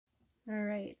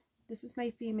Alright, this is my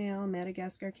female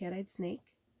Madagascar Cat Eyed snake.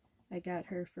 I got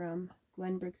her from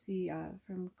Glen Brooksi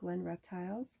from Glen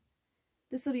Reptiles.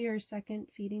 This will be her second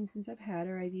feeding since I've had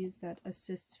her. I've used that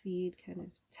assist feed kind of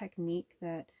technique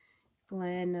that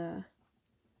Glen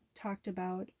talked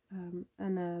about on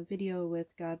the video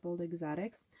with Godbold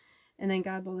Exotics. And then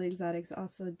Godbold Exotics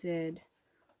also did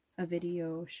a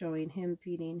video showing him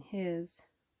feeding his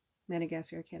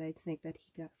Madagascar Cat Eyed snake that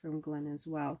he got from Glen as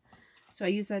well. So I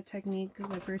used that technique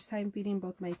the first time feeding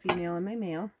both my female and my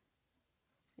male.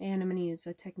 And I'm going to use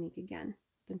that technique again,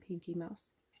 the Pinkie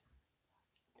Mouse.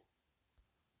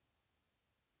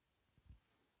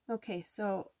 Okay,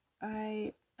 so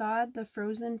I thawed the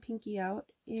frozen Pinkie out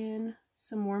in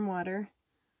some warm water.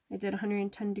 I did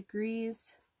 110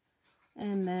 degrees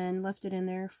and then left it in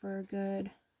there for a good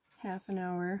half an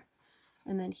hour.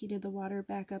 And then heated the water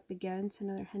back up again to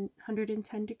another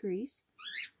 110 degrees.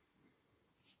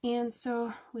 And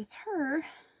so with her,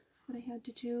 what I had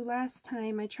to do last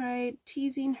time, I tried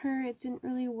teasing her. It didn't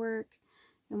really work.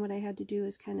 And what I had to do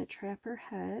is kind of trap her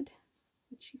head,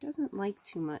 which she doesn't like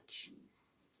too much.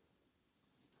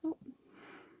 Oh.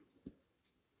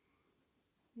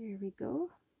 There we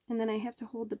go. And then I have to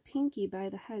hold the Pinkie by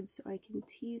the head so I can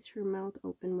tease her mouth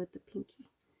open with the Pinkie.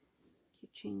 You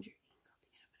change your angle to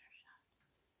get a better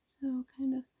shot. So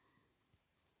kind of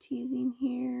teasing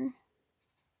here.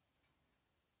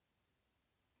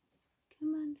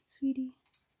 Come on, sweetie.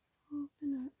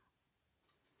 Open up.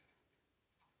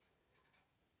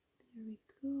 There we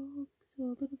go. So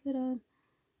a little bit on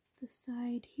the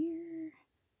side here.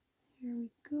 There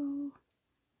we go.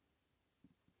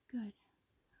 Good.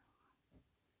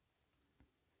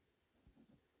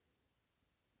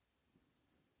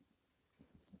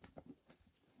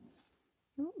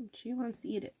 Oh, she wants to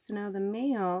eat it. So now the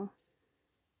male,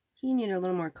 he needed a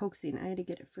little more coaxing. I had to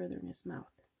get it further in his mouth.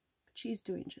 But she's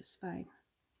doing just fine.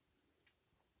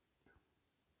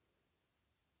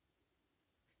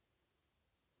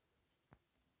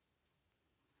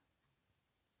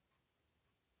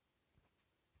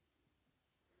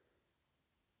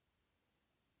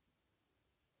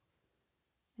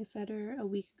 I fed her a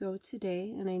week ago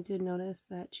today, and I did notice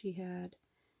that she had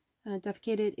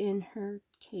defecated in her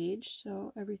cage,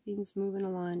 so everything's moving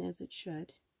along as it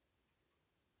should.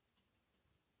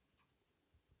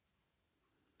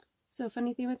 So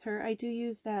funny thing with her, I do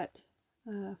use that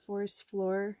forest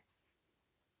floor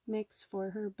mix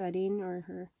for her bedding or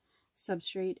her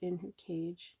substrate in her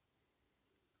cage.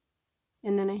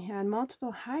 And then I had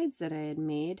multiple hides that I had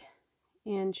made,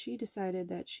 and she decided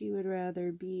that she would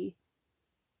rather be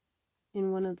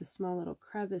in one of the small little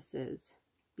crevices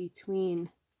between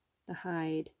the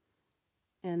hide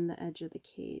and the edge of the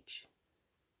cage.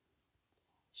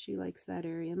 She likes that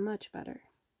area much better.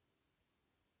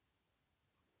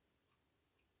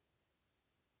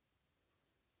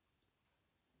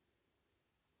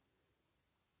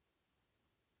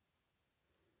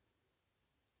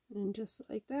 And just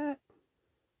like that,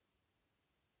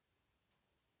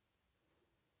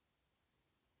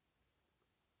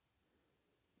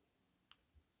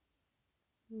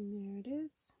 and there it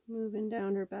is, moving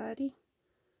down her body.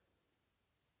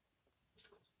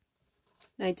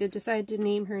 And I did decide to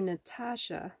name her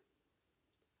Natasha.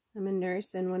 I'm a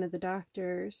nurse, and one of the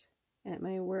doctors at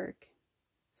my work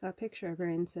saw a picture of her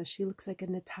and says she looks like a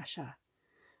Natasha.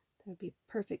 That would be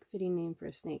a perfect fitting name for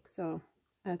a snake, so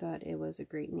I thought it was a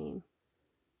great name.